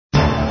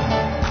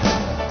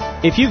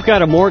If you've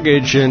got a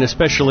mortgage, and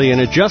especially an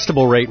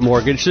adjustable rate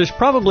mortgage, there's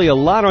probably a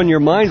lot on your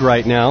mind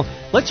right now.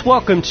 Let's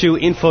welcome to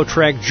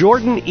InfoTrack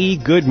Jordan E.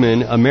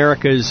 Goodman,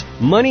 America's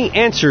Money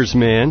Answers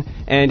man,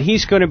 and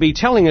he's going to be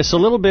telling us a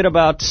little bit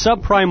about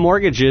subprime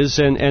mortgages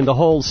and the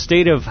whole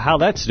state of how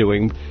that's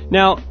doing.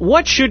 Now,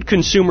 what should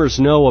consumers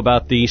know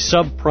about the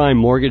subprime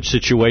mortgage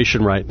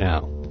situation right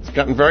now? It's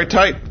gotten very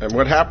tight, and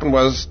what happened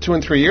was 2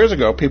 and 3 years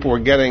ago, people were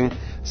getting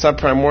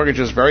subprime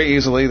mortgages very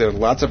easily. There's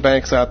lots of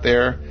banks out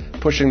there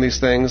pushing these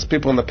things.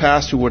 People in the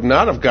past who would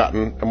not have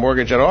gotten a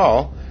mortgage at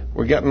all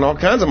were getting all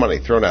kinds of money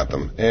thrown at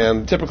them.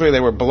 And typically they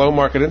were below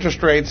market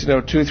interest rates,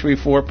 2, 3,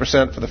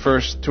 4% for the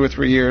first 2 or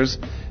 3 years.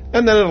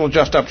 And then it'll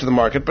adjust up to the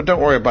market, but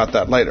don't worry about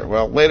that later.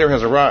 Well, later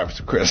has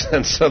arrived, Chris.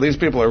 And so these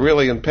people are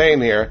really in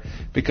pain here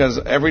because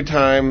every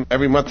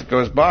month that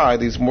goes by,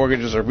 these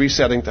mortgages are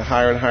resetting to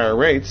higher and higher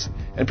rates,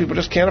 and people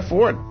just can't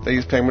afford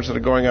these payments that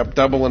are going up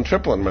double and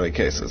triple in many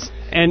cases.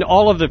 And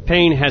all of the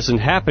pain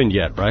hasn't happened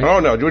yet, right? Oh,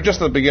 no. We're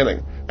just at the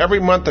beginning.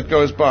 Every month that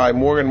goes by,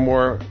 more and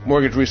more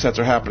mortgage resets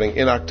are happening.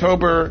 In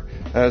October,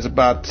 it's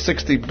about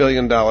 $60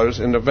 billion.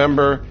 In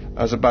November,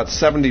 it's about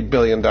 $70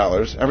 billion.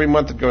 Every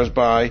month that goes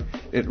by,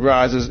 it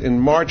rises. In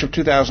March of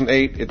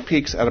 2008, it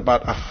peaks at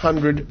about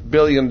 $100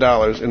 billion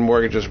in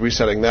mortgages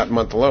resetting that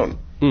month alone.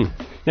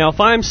 Now, if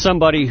I'm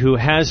somebody who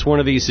has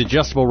one of these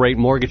adjustable rate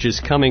mortgages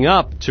coming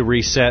up to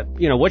reset,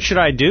 what should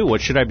I do?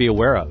 What should I be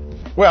aware of?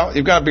 Well,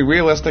 you've got to be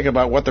realistic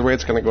about what the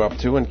rate's going to go up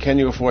to, and can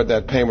you afford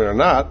that payment or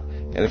not?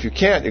 And if you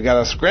can't, you've got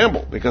to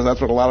scramble, because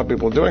that's what a lot of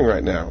people are doing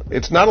right now.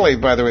 It's not only,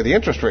 by the way, the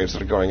interest rates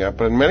that are going up,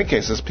 but in many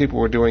cases, people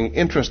were doing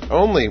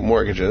interest-only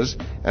mortgages,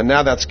 and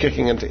now that's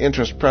kicking into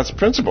interest plus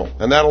principal.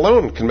 And that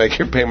alone can make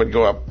your payment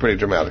go up pretty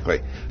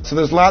dramatically. So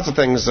there's lots of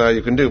things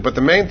you can do, but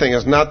the main thing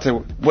is not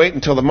to wait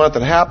until the month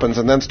it happens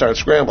and then start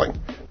scrambling.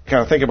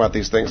 Kind of think about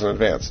these things in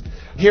advance.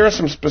 Here are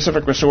some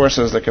specific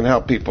resources that can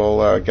help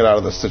people get out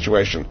of this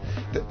situation.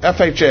 The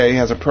FHA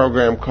has a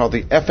program called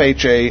the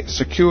FHA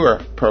Secure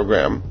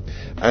Program,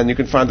 and you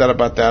can find out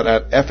about that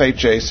at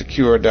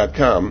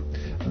FHASecure.com.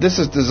 This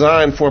is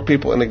designed for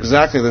people in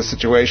exactly this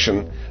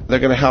situation. They're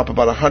going to help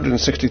about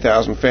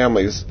 160,000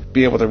 families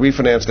be able to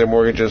refinance their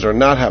mortgages or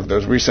not have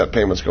those reset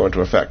payments go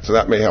into effect. So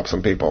that may help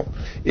some people.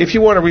 If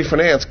you want to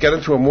refinance, get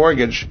into a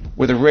mortgage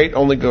where the rate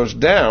only goes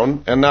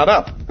down and not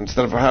up,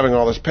 instead of having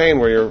all this pain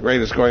where your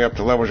rate is going up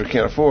to levels you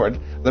can't afford.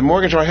 The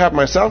mortgage I have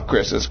myself,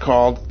 Chris, is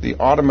called the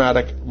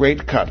Automatic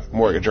Rate Cut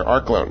Mortgage, or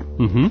ARC loan.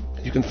 Mm-hmm.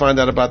 You can find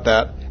out about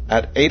that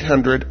at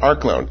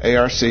 800-ARC-LOAN,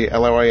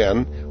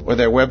 ARCLOAN, or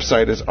their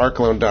website is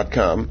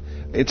arcloan.com.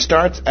 It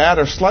starts at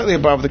or slightly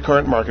above the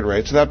current market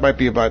rate, so that might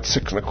be about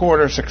 6.25%,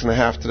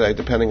 6.5% today,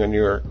 depending on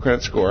your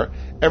credit score.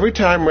 Every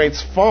time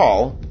rates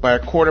fall by a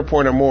quarter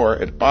point or more,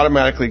 it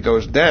automatically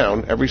goes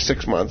down every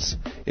 6 months.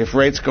 If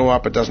rates go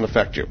up, it doesn't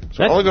affect you.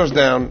 So it only goes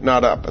down,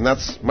 not up, and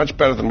that's much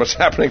better than what's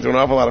happening to an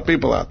awful lot of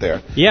people out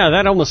there. Yeah,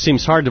 that almost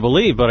seems hard to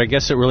believe, but I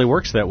guess it really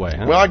works that way,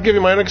 huh? Well, I'll give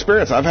you my own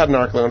experience. I've had an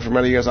ARC loan for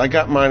many years. I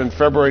got mine in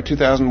February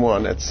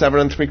 2001 at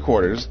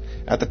 7.75%.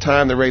 At the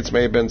time, the rates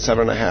may have been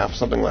 7.5%,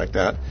 something like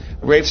that.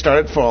 The rates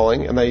started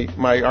falling, and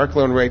my ARC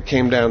loan rate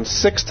came down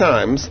 6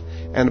 times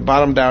and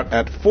bottomed out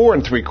at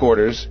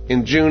 4.75%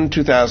 in June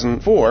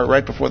 2004,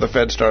 right before the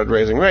Fed started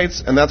raising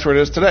rates, and that's where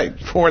it is today,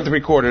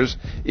 4.75%,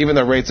 even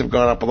though rates have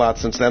gone up a lot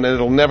since then, and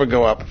it'll never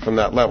go up from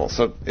that level.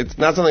 So it's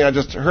not something I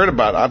just heard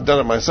about. I've done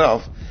it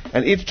myself,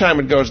 and each time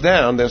it goes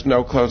down, there's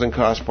no closing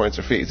cost, points,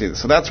 or fees either.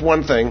 So that's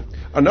one thing.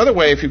 Another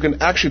way, if you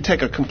can actually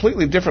take a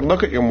completely different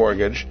look at your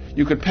mortgage,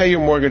 you could pay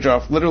your mortgage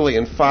off literally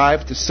in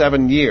 5 to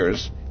 7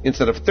 years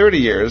instead of 30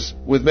 years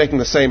with making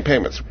the same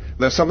payments.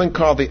 There's something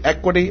called the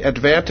Equity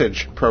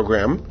Advantage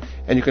Program,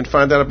 and you can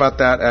find out about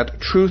that at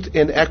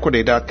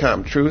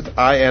truthinequity.com,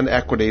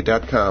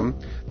 truthinequity.com.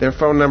 Their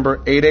phone number,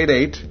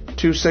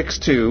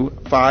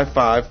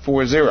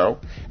 888-262-5540.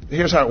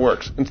 Here's how it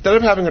works. Instead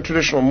of having a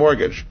traditional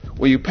mortgage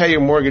where you pay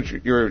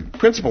your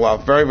principal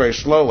off very, very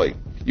slowly,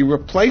 you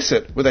replace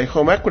it with a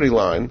home equity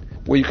line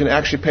where you can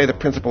actually pay the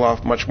principal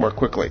off much more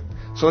quickly.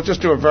 So let's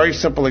just do a very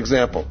simple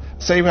example.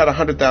 Say you had a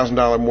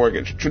 $100,000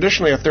 mortgage.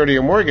 Traditionally, a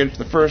 30-year mortgage,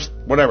 the first,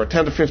 10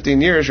 to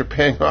 15 years, you're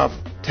paying off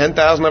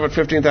 $10,000 of it,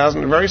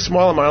 $15,000, a very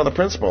small amount of the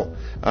principal,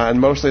 and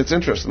mostly it's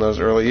interest in those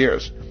early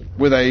years.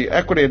 With a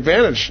equity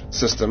advantage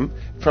system,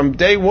 from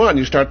day one,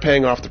 you start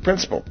paying off the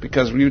principal,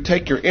 because you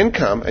take your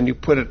income and you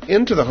put it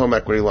into the home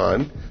equity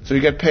line. So you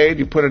get paid,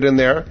 you put it in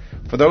there.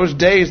 For those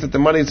days that the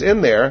money's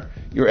in there,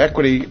 your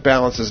equity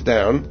balance is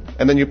down,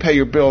 and then you pay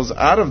your bills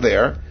out of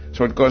there,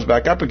 so it goes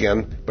back up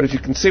again. But if you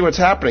can see what's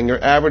happening, your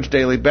average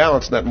daily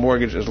balance in that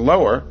mortgage is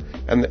lower,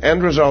 and the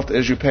end result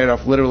is you pay it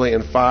off literally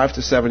in 5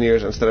 to 7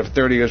 years instead of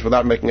 30 years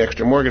without making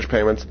extra mortgage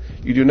payments.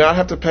 You do not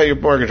have to pay your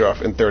mortgage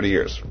off in 30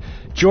 years.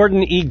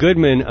 Jordan E.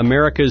 Goodman,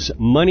 America's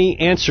Money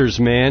Answers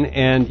Man,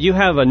 and you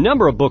have a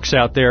number of books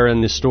out there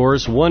in the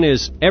stores. One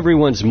is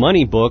Everyone's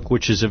Money Book,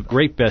 which is a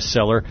great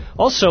bestseller.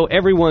 Also,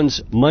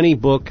 Everyone's Money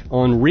Book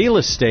on Real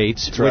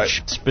Estate,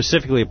 which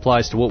specifically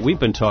applies to what we've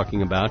been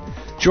talking about.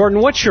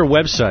 Jordan, what's your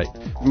website?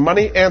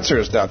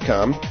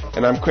 MoneyAnswers.com,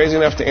 and I'm crazy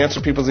enough to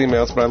answer people's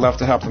emails, but I'd love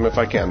to help them if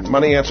I can.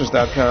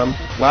 MoneyAnswers.com.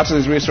 Lots of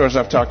these resources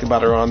I've talked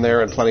about are on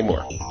there, and plenty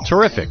more.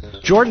 Terrific.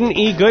 Jordan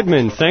E.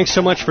 Goodman, thanks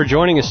so much for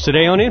joining us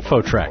today on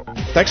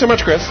InfoTrack. Thanks so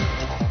much, Chris.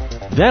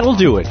 That'll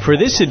do it for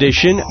this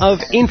edition of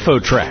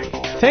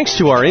InfoTrack. Thanks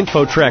to our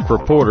InfoTrack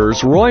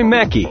reporters Roy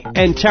Mackey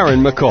and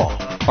Taryn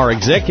McCall. Our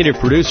executive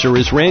producer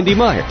is Randy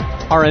Meyer.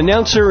 Our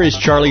announcer is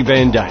Charlie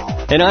Van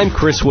Dyke. And I'm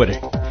Chris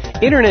Whitting.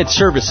 Internet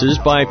services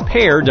by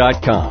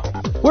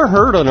Pair.com. We're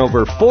heard on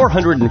over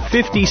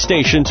 450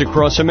 stations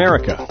across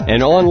America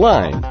and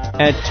online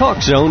at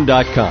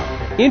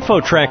TalkZone.com.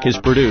 InfoTrack is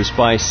produced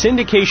by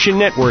Syndication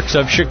Networks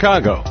of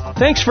Chicago.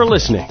 Thanks for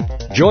listening.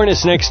 Join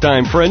us next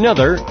time for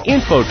another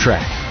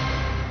InfoTrack.